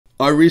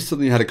I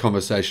recently had a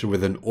conversation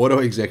with an auto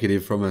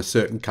executive from a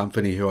certain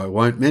company who I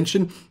won't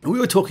mention, and we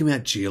were talking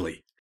about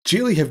Qilin.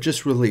 Qilin have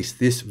just released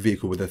this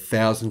vehicle with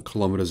 1,000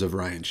 kilometers of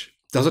range.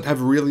 Does it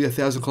have really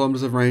 1,000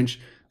 kilometers of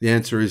range? The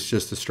answer is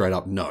just a straight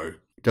up no.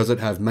 Does it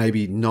have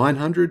maybe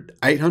 900,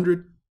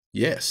 800?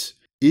 Yes.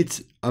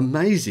 It's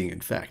amazing,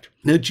 in fact.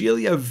 Now,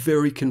 Qilin are a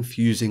very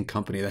confusing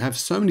company. They have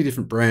so many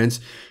different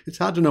brands, it's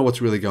hard to know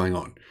what's really going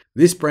on.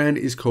 This brand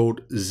is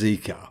called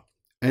Zeekr,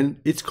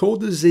 and it's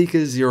called the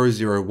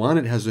Zeekr 001.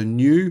 It has a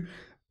new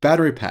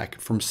battery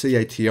pack from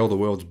CATL, the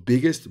world's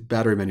biggest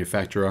battery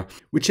manufacturer,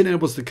 which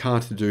enables the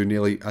car to do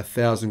nearly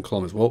 1,000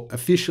 kilometers. Well,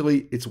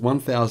 officially, it's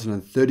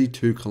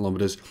 1,032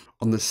 kilometers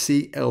on the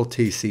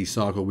CLTC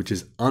cycle, which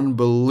is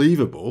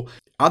unbelievable.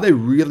 Are they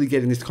really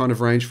getting this kind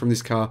of range from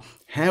this car?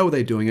 How are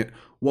they doing it?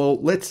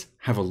 Well, let's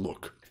have a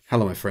look.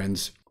 Hello, my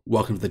friends.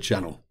 Welcome to the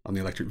channel. I'm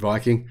the Electric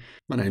Viking.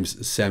 My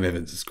name's Sam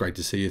Evans. It's great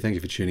to see you. Thank you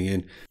for tuning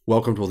in.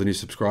 Welcome to all the new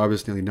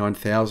subscribers, nearly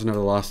 9,000 over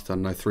the last,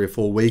 3 or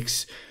 4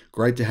 weeks.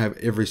 Great to have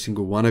every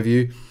single one of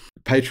you.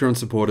 Patreon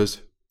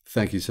supporters,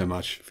 thank you so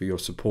much for your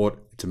support.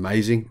 It's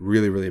amazing.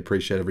 Really, really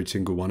appreciate every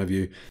single one of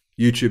you.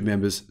 YouTube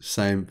members,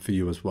 same for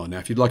you as well. Now,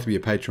 if you'd like to be a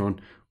Patreon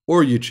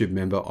or a YouTube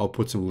member, I'll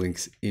put some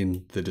links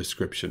in the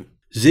description.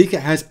 Zeekr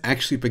has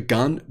actually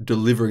begun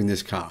delivering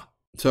this car.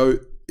 So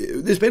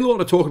there's been a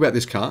lot of talk about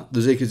this car, the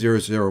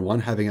Zeekr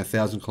 001, having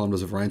 1,000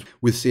 kilometers of range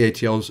with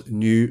CATL's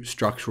new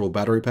structural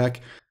battery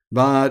pack.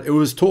 But it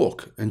was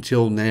talk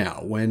until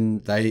now when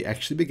they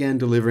actually began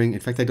delivering. In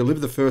fact, they delivered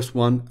the first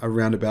one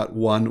around about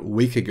 1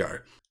 week ago.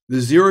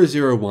 The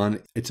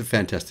 001, it's a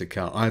fantastic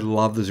car. I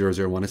love the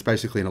 001. It's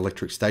basically an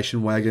electric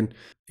station wagon.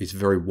 It's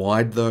very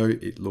wide though.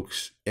 It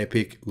looks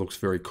epic, looks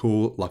very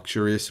cool,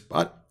 luxurious,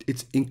 but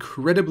it's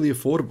incredibly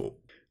affordable.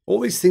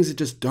 All these things that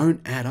just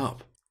don't add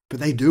up, but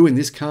they do in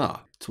this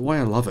car. It's why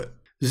I love it.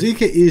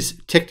 Zeekr is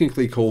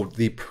technically called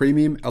the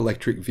premium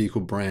electric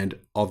vehicle brand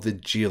of the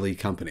Qilin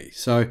company.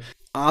 So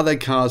are they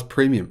cars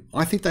premium?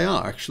 I think they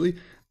are actually.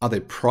 Are they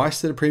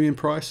priced at a premium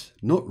price?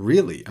 Not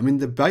really. I mean,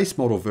 the base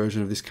model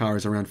version of this car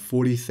is around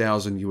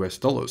 $40,000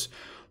 US.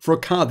 For a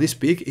car this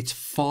big, it's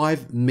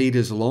 5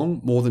 meters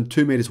long, more than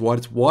 2 meters wide.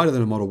 It's wider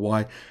than a Model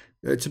Y.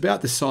 It's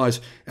about the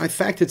size. In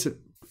fact, it's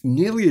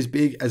nearly as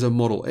big as a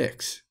Model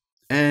X.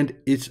 And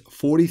it's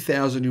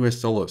 $40,000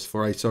 US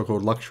for a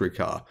so-called luxury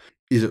car.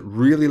 Is it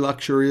really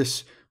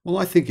luxurious? Well,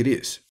 I think it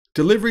is.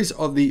 Deliveries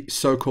of the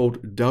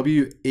so-called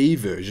WE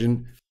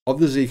version of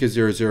the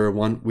Zeekr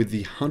 001 with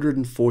the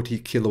 140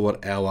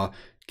 kilowatt hour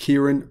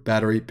Qilin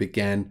battery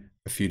began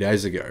a few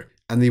days ago.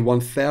 And the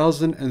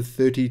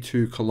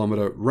 1,032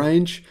 kilometer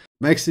range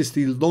makes this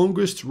the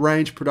longest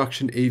range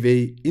production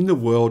EV in the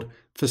world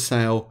for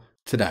sale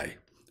today,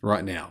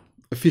 right now.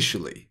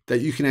 Officially, that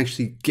you can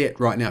actually get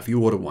right now. If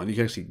you order one, you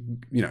can actually,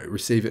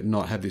 receive it and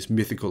not have this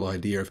mythical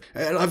idea of,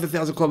 hey, I have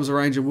 1,000 kilometers of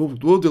range and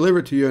we'll deliver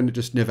it to you, and it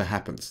just never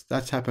happens.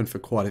 That's happened for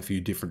quite a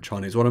few different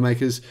Chinese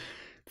automakers.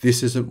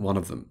 This isn't one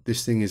of them.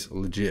 This thing is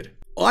legit.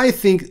 I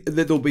think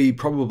that there'll be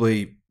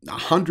probably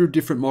 100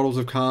 different models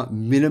of car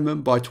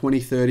minimum by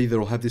 2030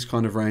 that'll have this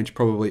kind of range,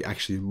 probably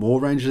actually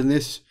more range than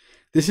this.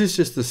 This is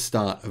just the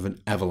start of an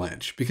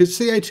avalanche because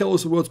CATL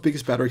is the world's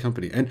biggest battery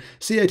company, and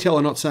CATL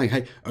are not saying,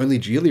 hey, only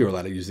Qilin are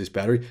allowed to use this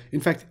battery. In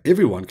fact,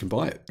 everyone can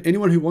buy it.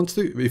 Anyone who wants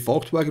to, if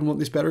Volkswagen want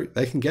this battery,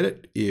 they can get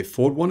it. If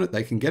Ford want it,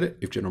 they can get it.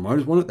 If General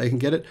Motors want it, they can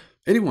get it.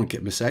 Anyone can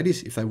get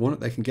Mercedes. If they want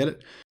it, they can get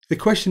it. The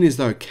question is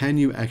though, can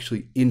you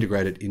actually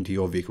integrate it into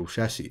your vehicle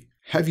chassis?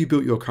 Have you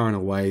built your car in a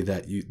way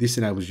that this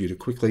enables you to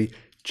quickly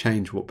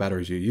change what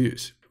batteries you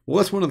use? Well,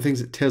 that's one of the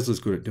things that Tesla's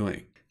good at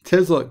doing.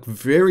 Tesla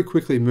very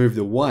quickly moved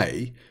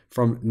away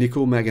from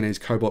nickel, manganese,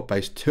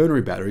 cobalt-based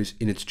ternary batteries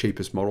in its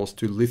cheapest models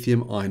to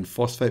lithium iron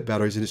phosphate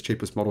batteries in its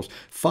cheapest models,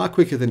 far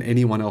quicker than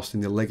anyone else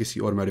in the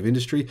legacy automotive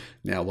industry.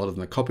 Now, a lot of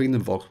them are copying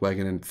them.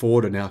 Volkswagen and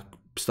Ford are now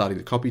starting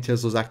to copy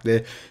Tesla's act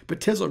there,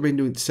 but Tesla have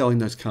been selling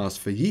those cars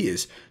for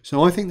years.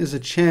 So I think there's a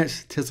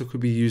chance Tesla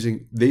could be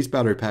using these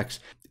battery packs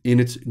in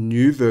its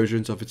new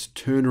versions of its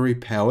ternary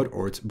powered,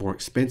 or its more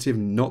expensive,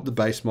 not the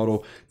base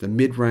model, the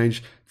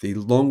mid-range, the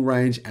long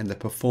range, and the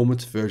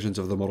performance versions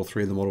of the Model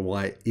 3 and the Model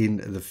Y in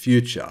the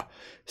future.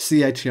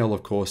 CATL,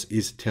 of course,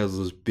 is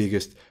Tesla's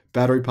biggest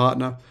battery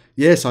partner.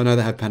 Yes, I know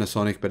they have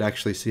Panasonic, but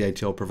actually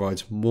CATL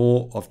provides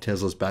more of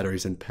Tesla's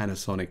batteries than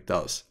Panasonic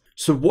does.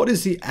 So what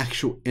is the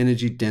actual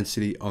energy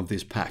density of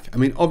this pack? I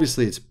mean,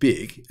 obviously it's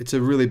big. It's a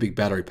really big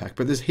battery pack,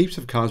 but there's heaps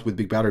of cars with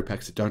big battery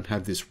packs that don't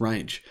have this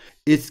range.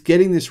 It's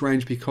getting this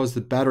range because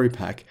the battery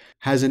pack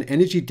has an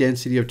energy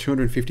density of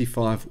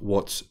 255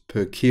 watts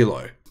per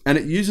kilo. And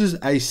it uses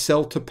a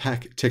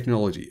cell-to-pack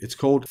technology. It's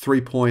called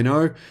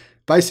 3.0.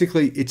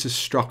 Basically, it's a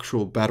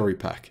structural battery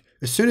pack.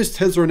 As soon as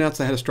Tesla announced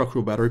they had a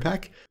structural battery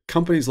pack,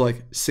 companies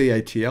like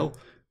CATL,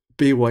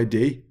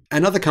 BYD,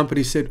 and other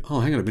companies said,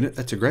 oh, hang on a minute,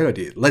 that's a great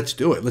idea. Let's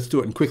do it. Let's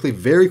do it. And quickly,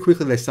 very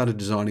quickly, they started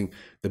designing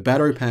the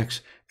battery packs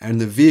and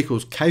the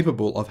vehicles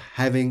capable of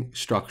having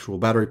structural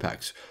battery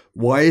packs.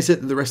 Why is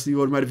it that the rest of the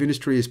automotive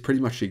industry has pretty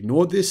much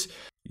ignored this?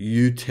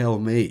 You tell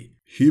me.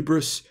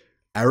 Hubris,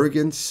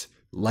 arrogance,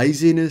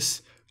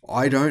 laziness,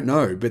 I don't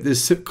know, but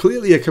there's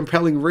clearly a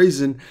compelling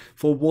reason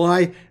for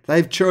why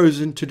they've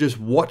chosen to just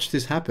watch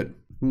this happen.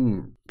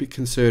 Bit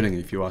concerning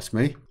if you ask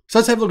me. So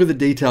let's have a look at the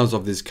details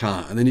of this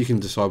car, and then you can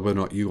decide whether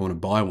or not you want to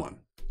buy one.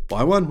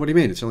 Buy one? What do you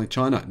mean? It's only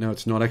China. No,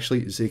 it's not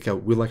actually.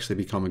 Zeekr will actually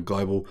become a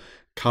global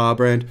car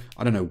brand.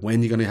 I don't know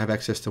when you're going to have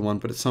access to one,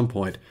 but at some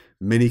point,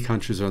 many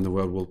countries around the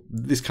world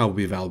this car will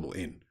be available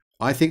in.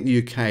 I think the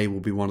UK will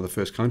be one of the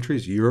first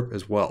countries, Europe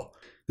as well.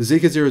 The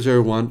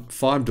Zeekr 001,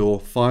 5-door,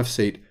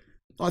 5-seat.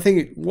 I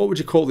think, what would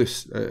you call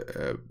this?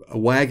 A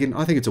wagon?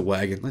 I think it's a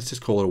wagon. Let's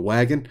just call it a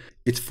wagon.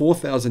 It's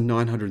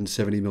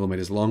 4,970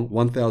 millimeters long,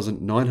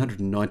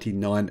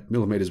 1,999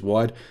 millimeters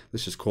wide.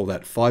 Let's just call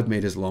that 5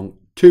 meters long,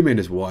 2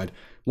 meters wide,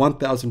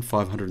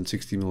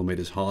 1,560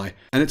 millimeters high.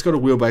 And it's got a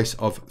wheelbase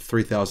of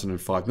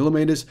 3,005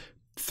 millimeters,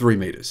 3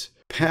 meters.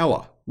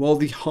 Power. Well,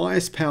 the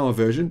highest power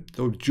version,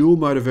 the dual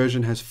motor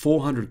version, has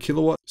 400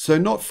 kilowatts, so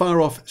not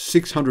far off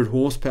 600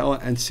 horsepower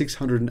and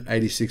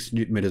 686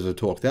 newton meters of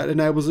torque. That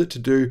enables it to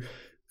do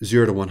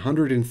 0 to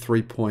 100 in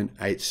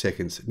 3.8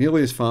 seconds,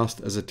 nearly as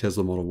fast as a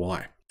Tesla Model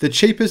Y. The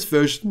cheapest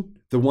version,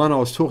 the one I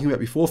was talking about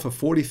before for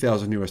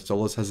 $40,000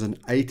 US, has an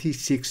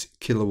 86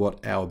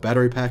 kilowatt hour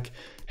battery pack.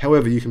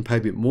 However, you can pay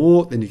a bit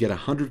more, then you get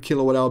a 100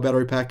 kilowatt hour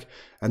battery pack,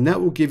 and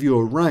that will give you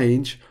a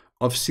range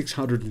of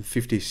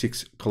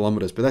 656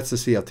 kilometers, but that's the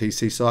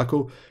CLTC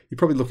cycle. You're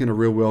probably looking at a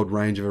real world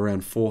range of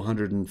around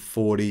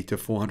 440 to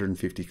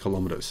 450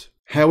 kilometers.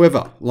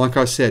 However, like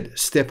I said,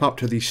 step up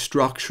to the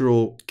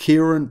structural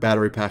Qilin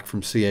battery pack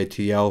from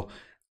CATL,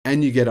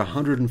 and you get a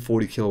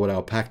 140 kilowatt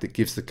hour pack that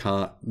gives the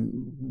car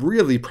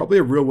really probably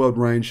a real world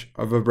range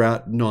of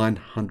about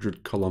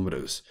 900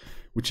 kilometers,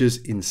 which is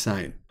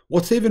insane.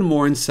 What's even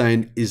more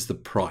insane is the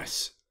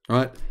price,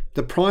 right?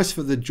 The price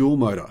for the dual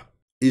motor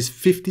is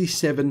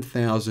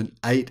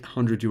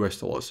 $57,800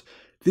 US.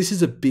 This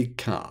is a big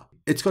car.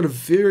 It's got a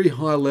very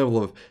high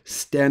level of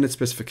standard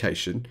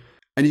specification,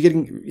 and you're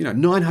getting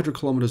 900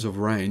 kilometers of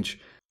range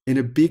in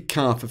a big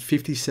car for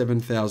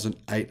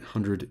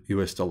 $57,800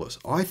 US.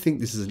 I think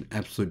this is an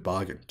absolute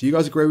bargain. Do you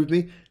guys agree with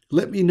me?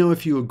 Let me know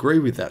if you agree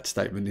with that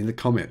statement in the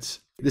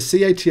comments. The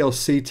CATL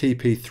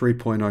CTP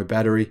 3.0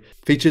 battery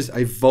features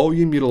a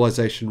volume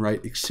utilization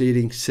rate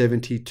exceeding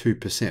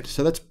 72%.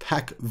 So that's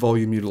pack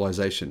volume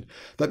utilization.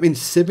 That means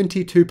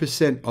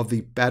 72% of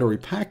the battery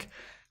pack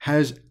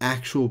has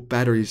actual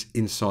batteries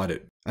inside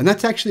it. And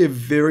that's actually a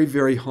very,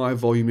 very high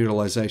volume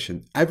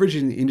utilization. Average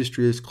in the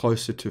industry is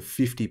closer to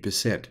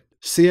 50%.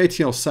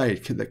 CATL say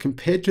that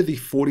compared to the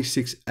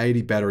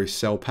 4680 battery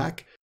cell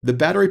pack, the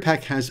battery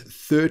pack has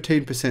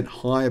 13%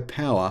 higher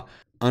power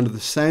under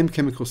the same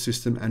chemical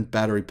system and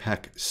battery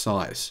pack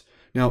size.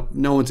 Now,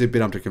 no one's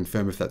been able to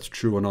confirm if that's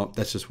true or not.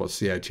 That's just what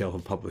CATL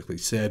have publicly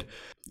said.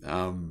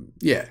 So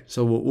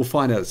we'll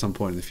find out at some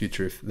point in the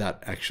future if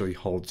that actually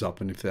holds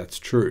up and if that's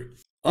true.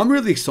 I'm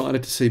really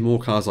excited to see more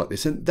cars like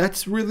this, and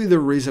that's really the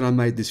reason I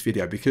made this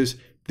video, because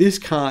this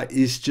car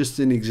is just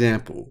an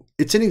example.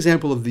 It's an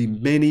example of the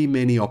many,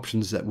 many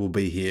options that will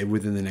be here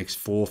within the next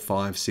 4,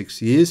 5,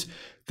 6 years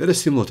that are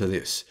similar to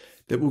this,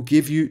 that will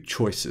give you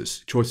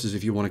choices. Choices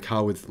if you want a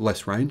car with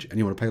less range and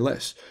you want to pay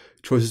less.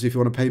 Choices if you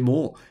want to pay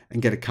more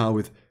and get a car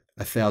with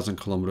 1,000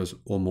 kilometers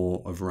or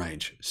more of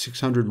range.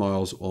 600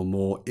 miles or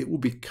more. It will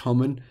be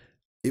common.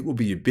 It will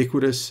be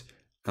ubiquitous.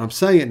 And I'm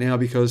saying it now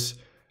because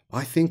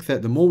I think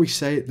that the more we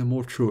say it, the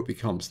more true it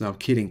becomes. Now, I'm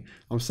kidding.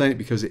 I'm saying it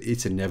because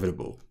it's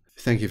inevitable.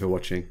 Thank you for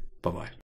watching. Bye-bye.